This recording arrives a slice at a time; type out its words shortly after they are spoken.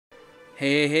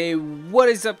Hey, what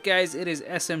is up, guys? It is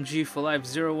SMG for Life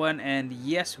 01, and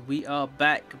yes, we are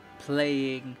back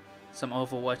playing some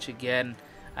Overwatch again.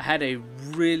 I had a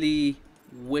really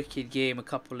wicked game a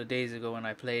couple of days ago when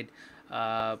I played,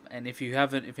 and if you're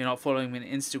not following me on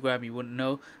Instagram, you wouldn't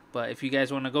know. But if you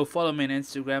guys want to go follow me on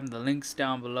Instagram, the link's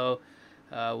down below.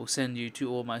 Will send you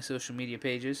to all my social media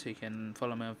pages, so you can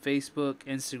follow me on Facebook,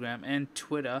 Instagram, and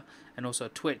Twitter, and also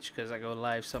Twitch, because I go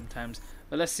live sometimes.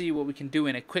 But let's see what we can do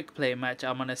in a quick play match.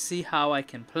 I'm gonna see how I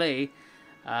can play,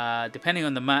 depending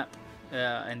on the map,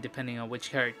 and depending on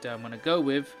which character I'm gonna go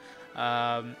with.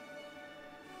 Don't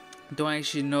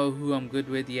actually know who I'm good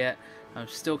with yet. I'm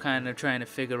still kind of trying to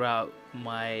figure out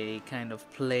my kind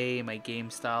of play, my game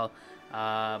style.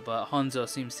 But Hanzo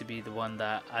seems to be the one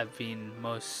that I've been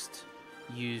most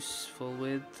useful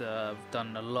with. I've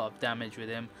done a lot of damage with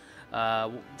him.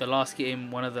 The last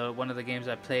game, one of the games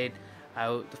I played,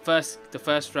 the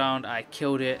first round I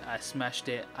killed it, I smashed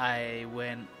it, I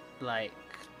went like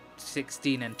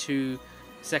 16-2.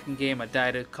 Second game I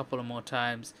died a couple of more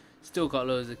times, still got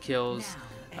loads of kills,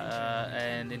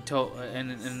 and in total,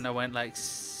 and I went like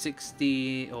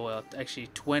 60, or actually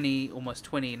 20, almost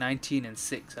 20,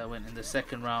 19-6. I went in the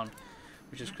second round,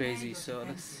 which is crazy. So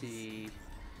let's see.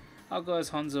 I'll go as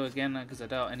Hanzo again, because I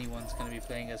doubt anyone's going to be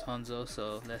playing as Hanzo,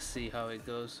 so let's see how it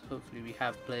goes. Hopefully we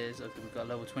have players. Okay, we've got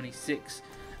level 26,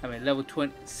 level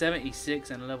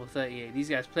 76 and level 38. These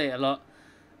guys play a lot.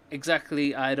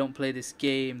 Exactly, I don't play this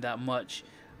game that much.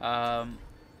 I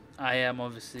am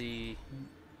obviously,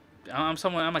 I'm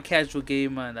a casual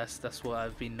gamer, and that's what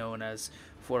I've been known as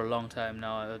for a long time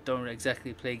now. I don't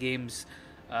exactly play games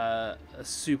a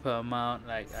super amount.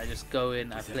 Like, I just go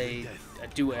in, I play, I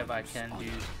do whatever I can do.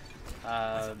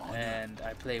 And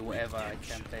I play whatever I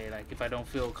can play. Like, if I don't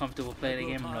feel comfortable playing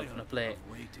a game, I'm not going to play it.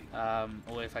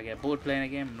 Or if I get bored playing a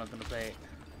game, I'm not going to play it.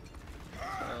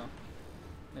 So,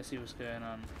 let's see what's going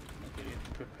on. Okay, we have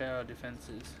to prepare our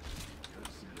defenses.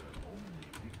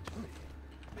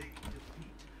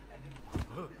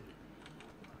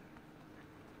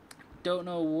 Don't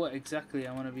know what exactly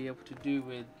I want to be able to do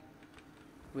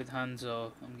with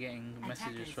Hanzo. I'm getting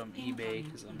messages from eBay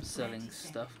because I'm selling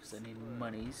stuff because I need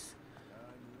monies.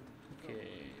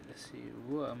 Okay, let's see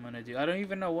what I'm gonna do. I don't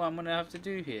even know what I'm gonna have to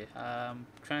do here. I'm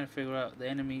trying to figure out the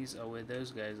enemies are where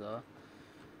those guys are.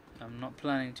 I'm not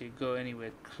planning to go anywhere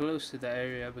close to that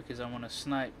area because I want to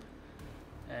snipe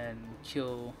and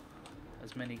kill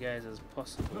as many guys as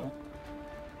possible.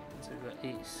 So we've got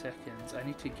 8 seconds. I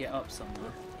need to get up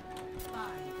somewhere. 5,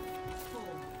 4,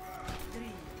 3.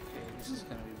 Okay, this is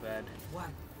gonna be bad.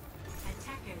 1.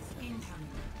 Attackers incoming.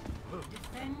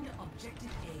 Defend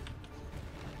objective A.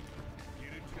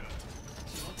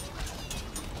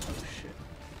 Oh shit!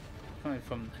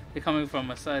 They're coming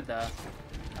from a side that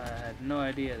I had no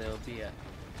idea they would be at.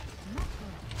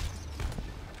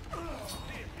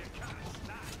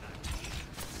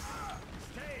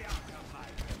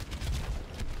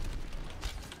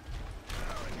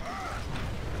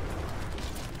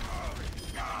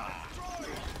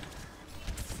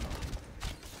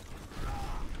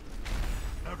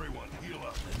 Everyone heal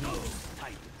up. No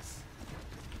titans.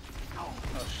 Oh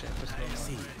shit, what's going on?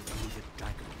 See through the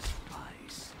dragon's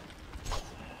eyes.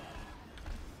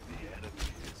 The enemy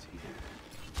is here.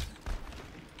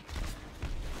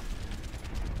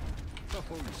 The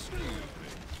Fullscreen.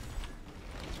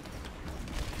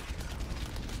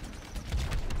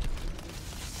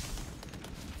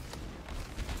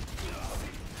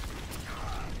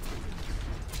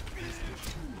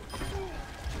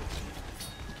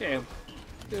 Okay, I'm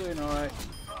doing alright.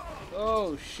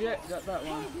 Oh shit, got that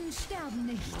one. Shit, I don't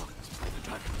know.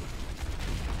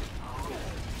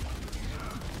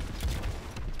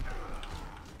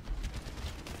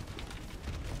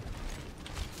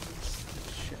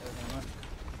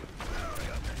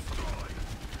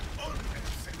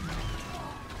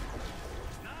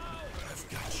 I've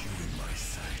got you in my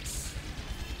sights.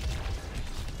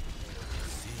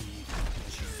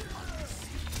 See what is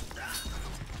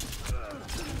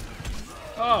unseen.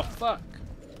 Oh fuck!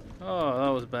 Oh, that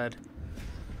was bad.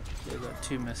 They got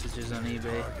 2 messages on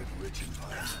eBay.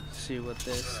 See what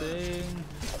they're saying.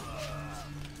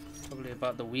 Probably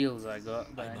about the wheels I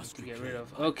got, but I need to get rid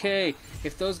of. Okay,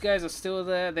 if those guys are still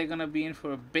there, they're gonna be in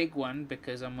for a big one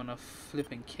because I'm gonna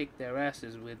flip and kick their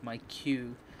asses with my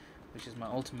Q, which is my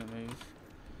ultimate move.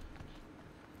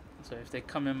 So if they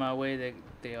come in my way,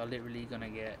 they are literally gonna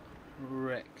get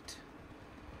wrecked.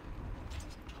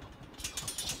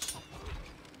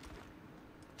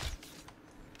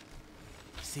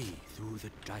 See through the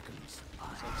dragon's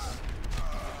eyes.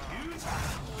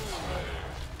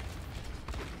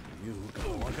 You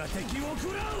go,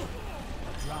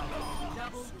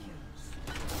 Double kills.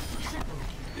 Triple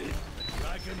kill.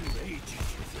 Dragon rages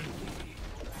within me.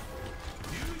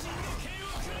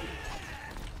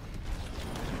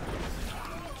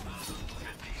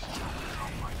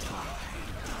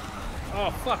 Oh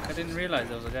fuck, I didn't realise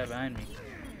there was a guy behind me.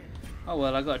 Oh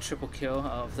well, I got a triple kill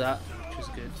out of that, which is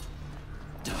good.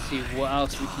 Let's see what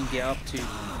else we can get up to.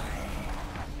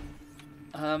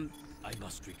 I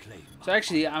must reclaim. So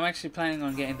actually, I'm actually planning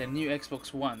on getting the new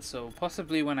Xbox One, so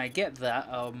possibly when I get that,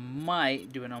 I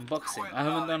might do an unboxing. I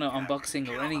haven't done an unboxing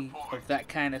or any of that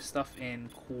kind of stuff in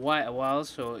quite a while,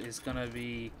 so it's not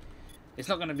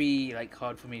gonna be like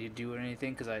hard for me to do or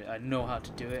anything, because I know how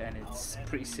to do it, and it's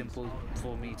pretty simple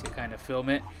for me to kind of film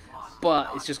it.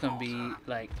 But it's just gonna be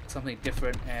like something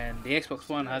different, and the Xbox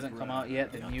One hasn't come out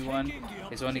yet. The new one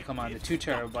has only come out in the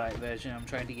 2TB version. I'm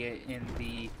trying to get in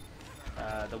the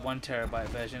 1TB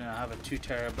version, and I have a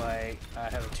 2TB. I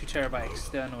have a 2TB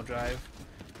external drive,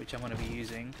 which I'm going to be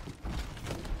using.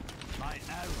 My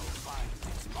arrow finds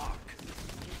its mark.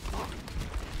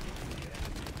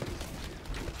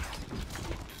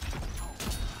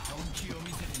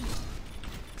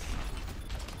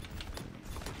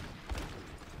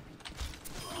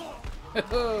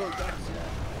 Oh, gotcha.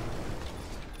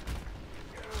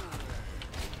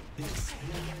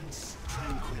 Experience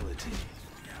tranquility.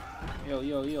 Yo,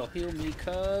 heal me,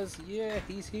 cuz. Yeah,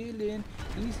 he's healing.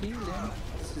 He's healing.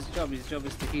 That's his job. His job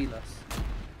is to heal us.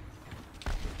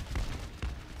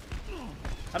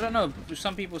 I don't know.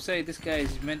 Some people say this guy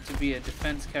is meant to be a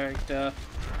defense character.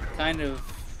 Kind of,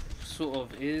 sort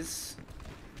of is.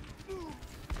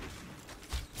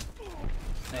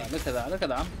 Yeah, look at that. Look at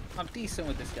that. I'm decent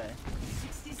with this guy.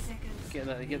 60 seconds.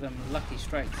 Get them lucky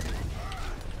strikes.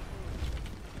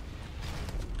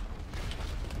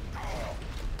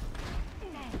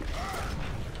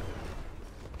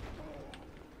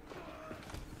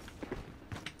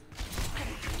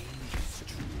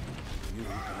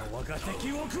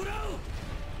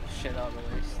 Shit out of the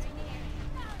waist.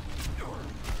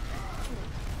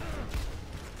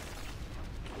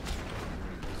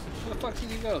 Where the fuck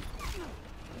did he go?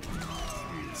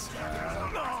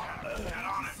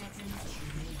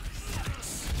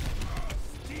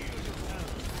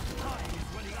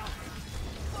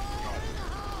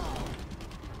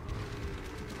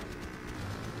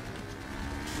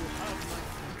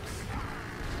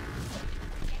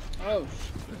 Oh,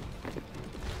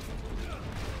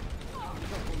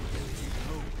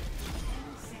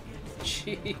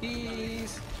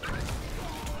 jeez.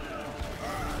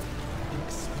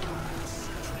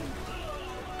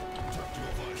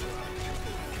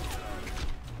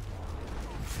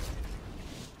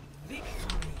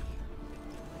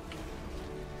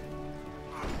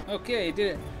 Okay,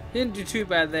 didn't do too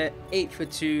bad there. 8 for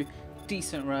 2,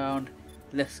 decent round.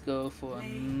 Let's go for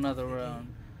another round.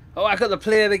 Oh, I got the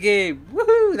play of the game!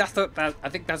 Woohoo! I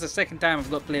think that's the second time I've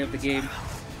got play of the game.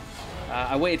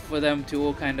 I waited for them to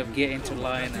all kind of get into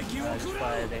line, and I just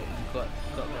fired it and got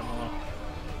them all.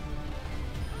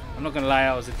 I'm not gonna lie,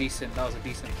 that was a decent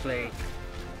play.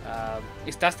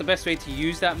 That's the best way to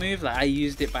use that move. Like, I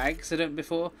used it by accident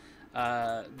before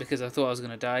because I thought I was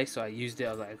gonna die, so I used it. I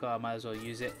was like, oh, I might as well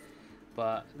use it.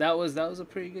 But that was a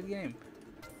pretty good game.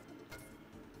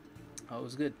 That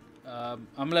was good.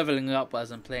 I'm leveling up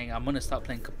as I'm playing. I'm gonna start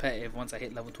playing competitive once I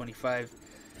hit level 25,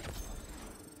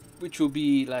 which will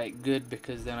be like good,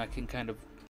 because then I can kind of